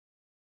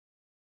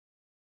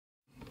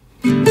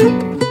Hi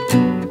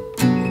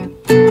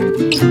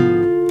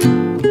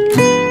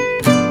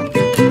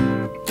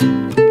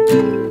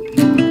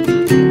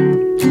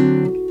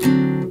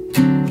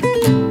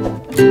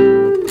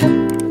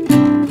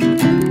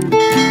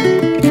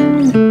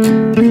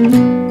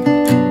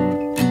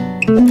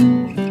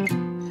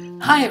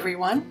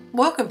everyone,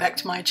 welcome back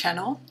to my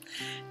channel.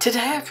 Today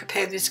I've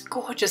prepared this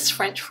gorgeous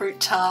French fruit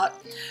tart.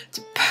 It's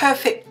a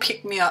perfect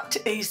pick-me-up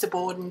to ease the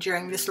boredom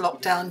during this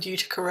lockdown due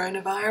to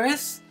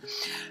coronavirus.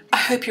 I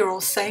hope you're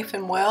all safe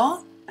and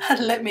well,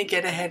 and let me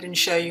get ahead and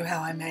show you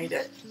how I made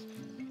it.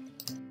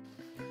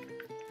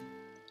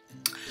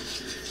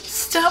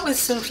 Start with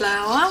some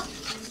flour,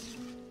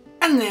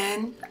 and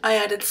then I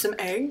added some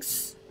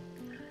eggs,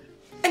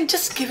 and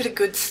just give it a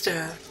good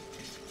stir.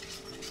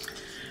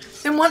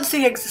 Then once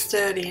the eggs are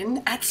stirred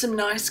in, add some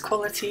nice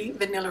quality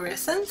vanilla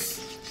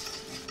essence.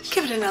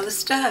 Give it another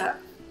stir.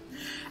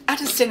 Add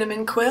a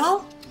cinnamon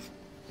quill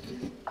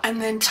and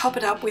then top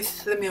it up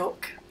with the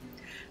milk.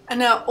 And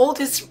now all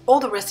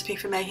the recipe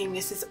for making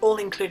this is all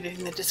included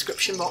in the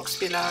description box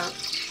below.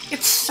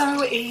 It's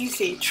so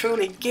easy,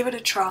 truly, give it a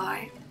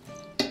try.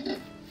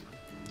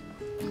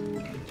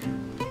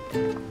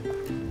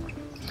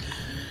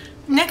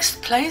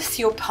 Next, place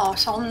your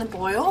pot on the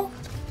boil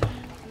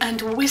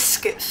and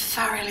whisk it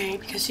thoroughly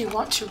because you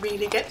want to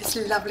really get this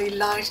lovely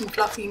light and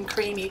fluffy and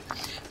creamy.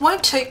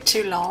 Won't take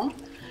too long,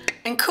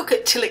 and cook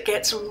it till it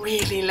gets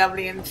really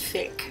lovely and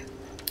thick.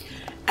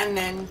 And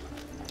then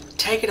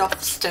take it off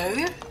the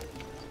stove.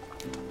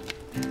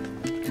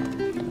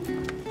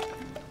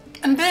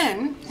 And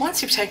then,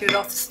 once you've taken it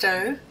off the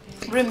stove,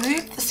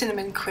 remove the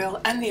cinnamon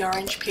quill and the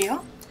orange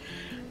peel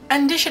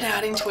and dish it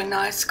out into a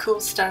nice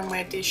cool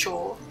stoneware dish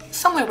or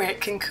somewhere where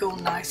it can cool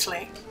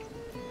nicely.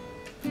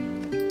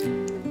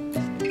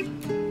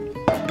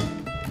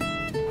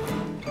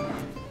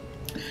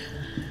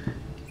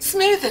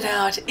 Smooth it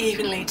out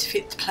evenly to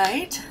fit the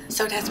plate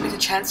so it has a bit of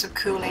chance of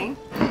cooling,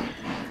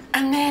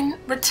 and then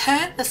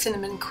return the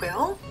cinnamon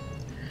quill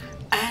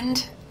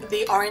and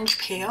the orange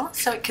peel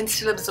so it can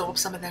still absorb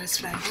some of those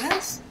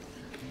flavours.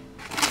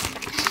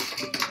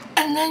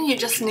 And then you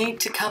just need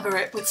to cover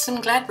it with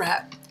some Glad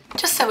wrap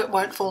just so it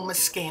won't form a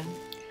skin,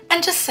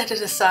 and just set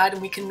it aside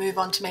and we can move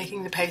on to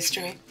making the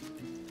pastry.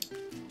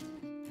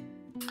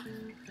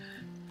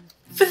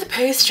 For the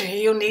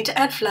pastry, you'll need to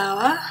add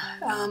flour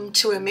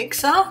to a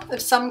mixer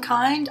of some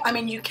kind. I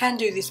mean, you can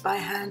do this by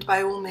hand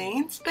by all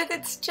means, but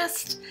it's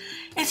just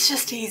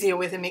easier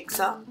with a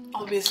mixer,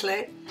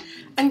 obviously.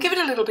 And give it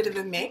a little bit of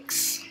a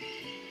mix.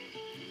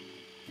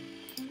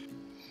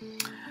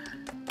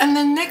 And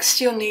then next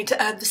you'll need to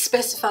add the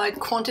specified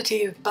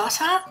quantity of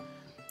butter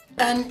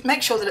and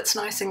make sure that it's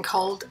nice and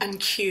cold and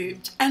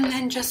cubed, and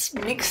then just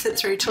mix it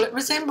through till it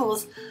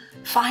resembles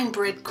fine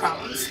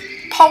breadcrumbs.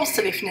 Pulse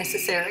it if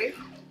necessary.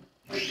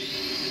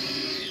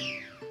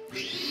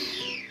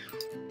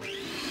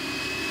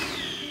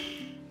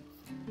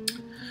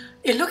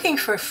 You're looking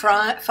for a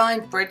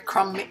fine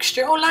breadcrumb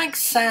mixture, or like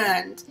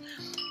sand,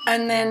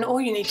 and then all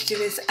you need to do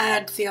is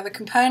add the other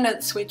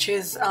components, which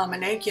is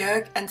an egg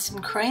yolk and some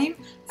cream.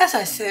 As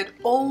I said,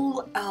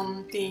 all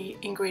the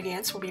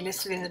ingredients will be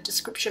listed in the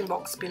description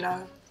box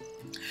below.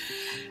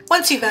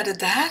 Once you've added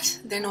that,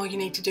 then all you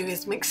need to do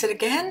is mix it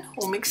again,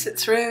 or mix it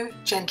through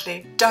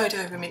gently. Don't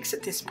overmix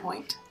at this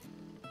point.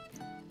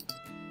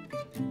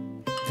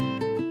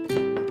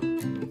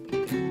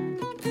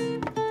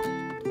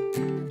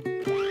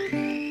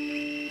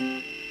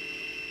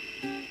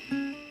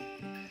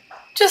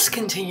 Just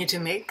continue to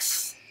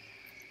mix,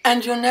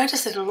 and you'll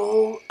notice it'll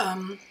all,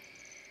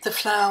 the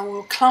flour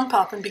will clump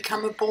up and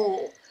become a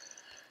ball,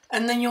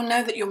 and then you'll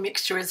know that your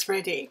mixture is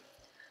ready.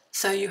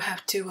 So you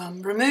have to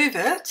remove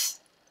it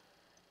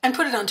and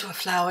put it onto a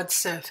floured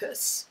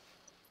surface.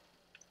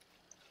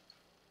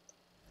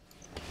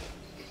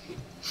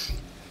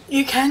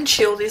 You can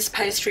chill this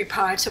pastry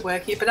prior to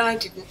working it, but I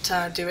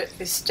didn't do it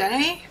this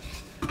day.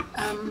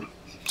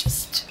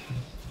 Just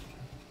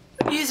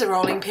use a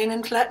rolling pin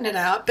and flatten it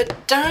out, but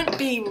don't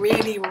be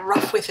really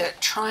rough with it.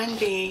 Try and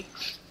be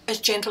as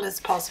gentle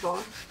as possible.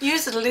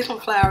 Use as little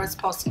flour as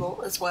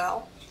possible as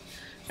well.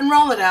 And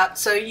roll it out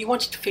so you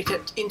want to fit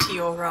it into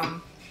your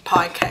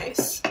pie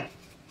case.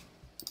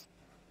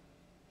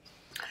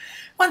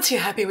 Once you're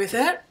happy with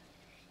it,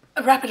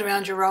 wrap it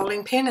around your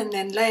rolling pin and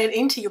then lay it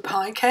into your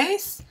pie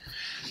case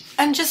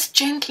and just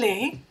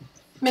gently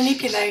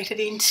manipulate it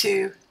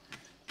into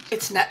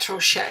its natural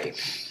shape.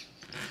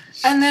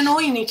 And then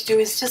all you need to do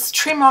is just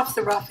trim off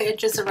the rough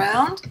edges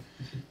around,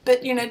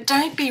 but you know,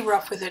 don't be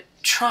rough with it.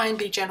 Try and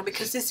be gentle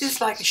because this is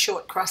like a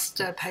short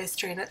crust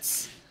pastry, and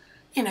it's,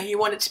 you know, you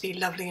want it to be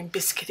lovely and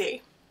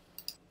biscuity.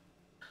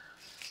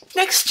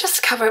 Next,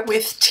 just cover it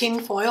with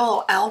tin foil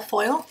or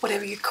alfoil,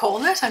 whatever you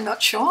call it, I'm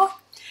not sure,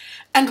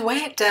 and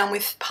weigh it down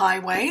with pie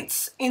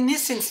weights. In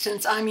this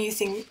instance, I'm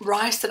using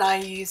rice that I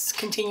use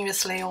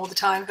continuously all the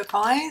time for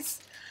pies.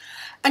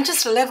 And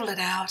just level it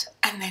out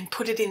and then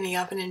put it in the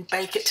oven and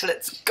bake it till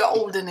it's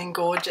golden and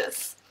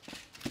gorgeous.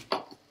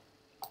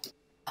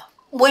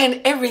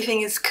 When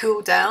everything is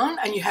cooled down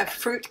and you have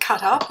fruit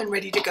cut up and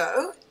ready to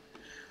go,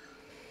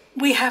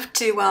 we have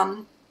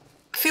to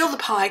fill the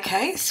pie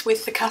case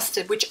with the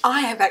custard, which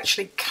I have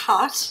actually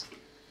cut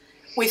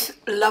with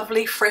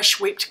lovely fresh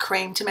whipped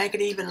cream to make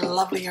it even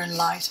lovelier and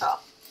lighter.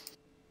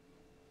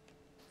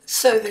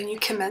 So then you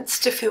commence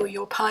to fill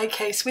your pie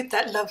case with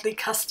that lovely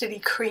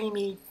custardy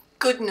creamy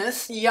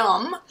goodness.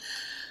 Yum.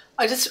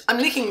 I'm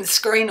licking the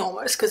screen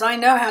almost because I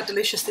know how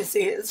delicious this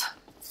is.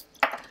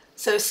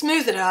 So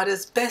smooth it out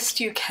as best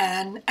you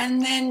can,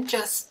 and then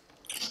just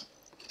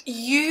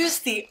use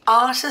the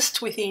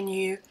artist within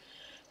you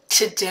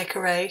to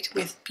decorate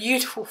with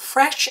beautiful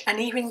fresh and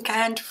even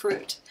canned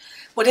fruit,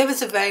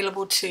 whatever's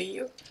available to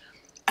you,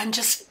 and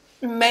just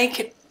make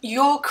it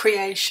your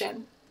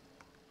creation.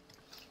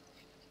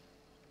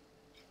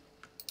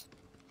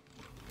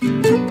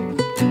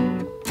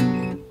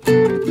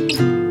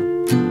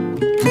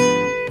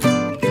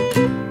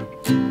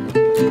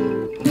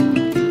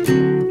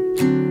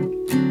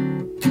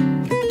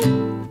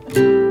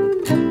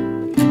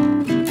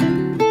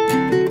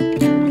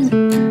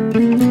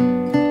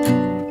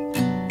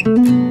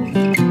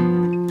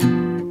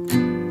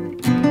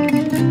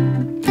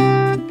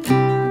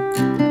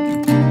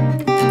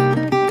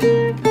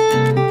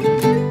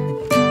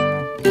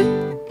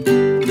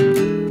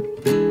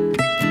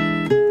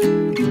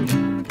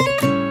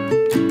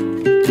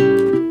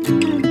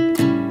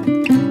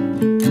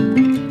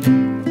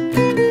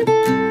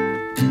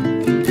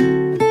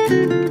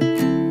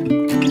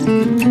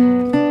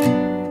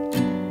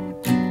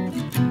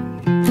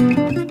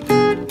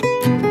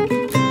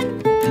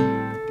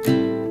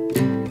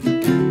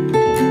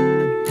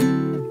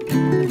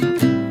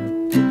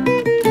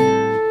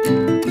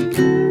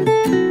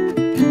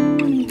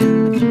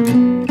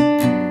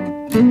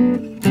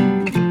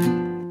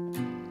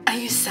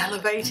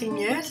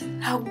 Yet?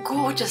 How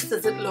gorgeous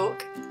does it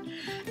look?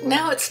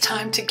 Now it's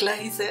time to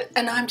glaze it,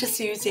 and I'm just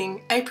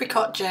using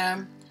apricot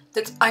jam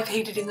that I've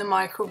heated in the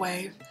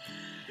microwave.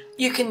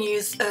 You can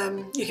use,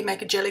 you can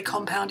make a jelly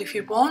compound if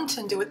you want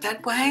and do it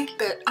that way,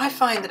 but I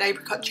find that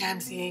apricot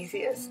jam's the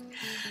easiest.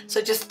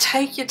 So just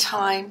take your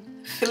time,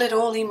 fill it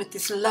all in with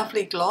this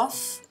lovely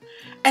gloss,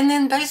 and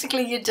then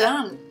basically you're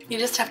done. You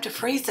just have to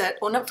freeze it,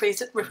 or not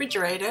freeze it,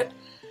 refrigerate it,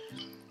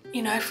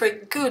 you know, for a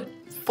good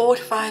 4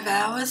 to 5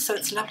 hours, so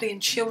it's lovely and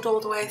chilled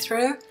all the way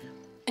through,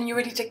 and you're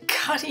ready to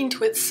cut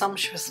into its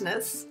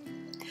sumptuousness,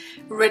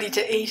 ready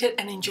to eat it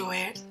and enjoy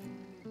it.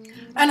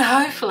 And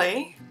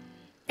hopefully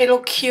it'll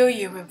cure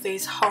you of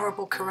these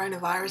horrible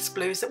coronavirus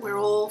blues that we're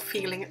all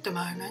feeling at the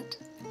moment.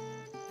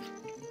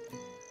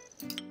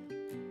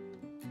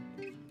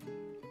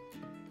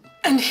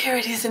 And here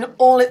it is in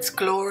all its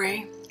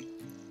glory.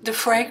 The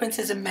fragrance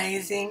is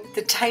amazing,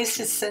 the taste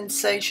is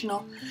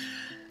sensational.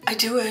 I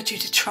do urge you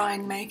to try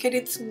and make it.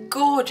 It's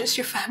gorgeous.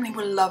 Your family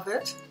will love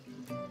it.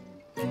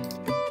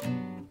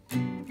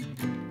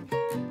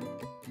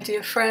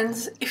 Dear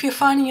friends, if you're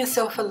finding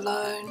yourself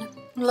alone,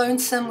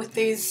 lonesome with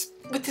this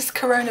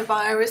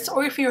coronavirus,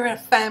 or if you're in a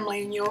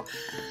family and you're,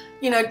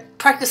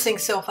 practicing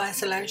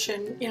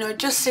self-isolation,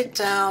 just sit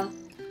down,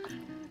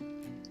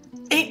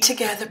 eat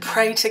together,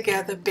 pray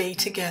together, be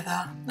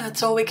together.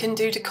 That's all we can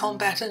do to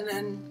combat it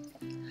and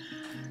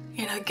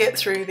get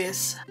through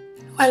this.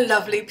 Well,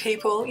 lovely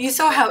people, you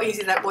saw how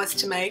easy that was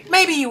to make.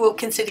 Maybe you will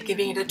consider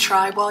giving it a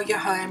try while you're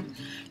home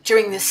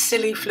during this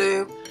silly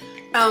flu.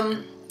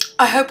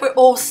 I hope we're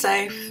all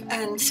safe,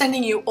 and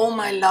sending you all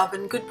my love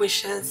and good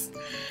wishes.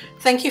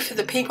 Thank you for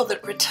the people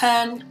that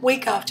return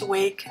week after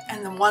week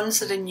and the ones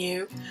that are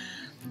new.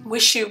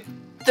 Wish you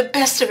the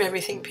best of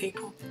everything,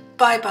 people.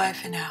 Bye-bye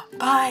for now.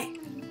 Bye.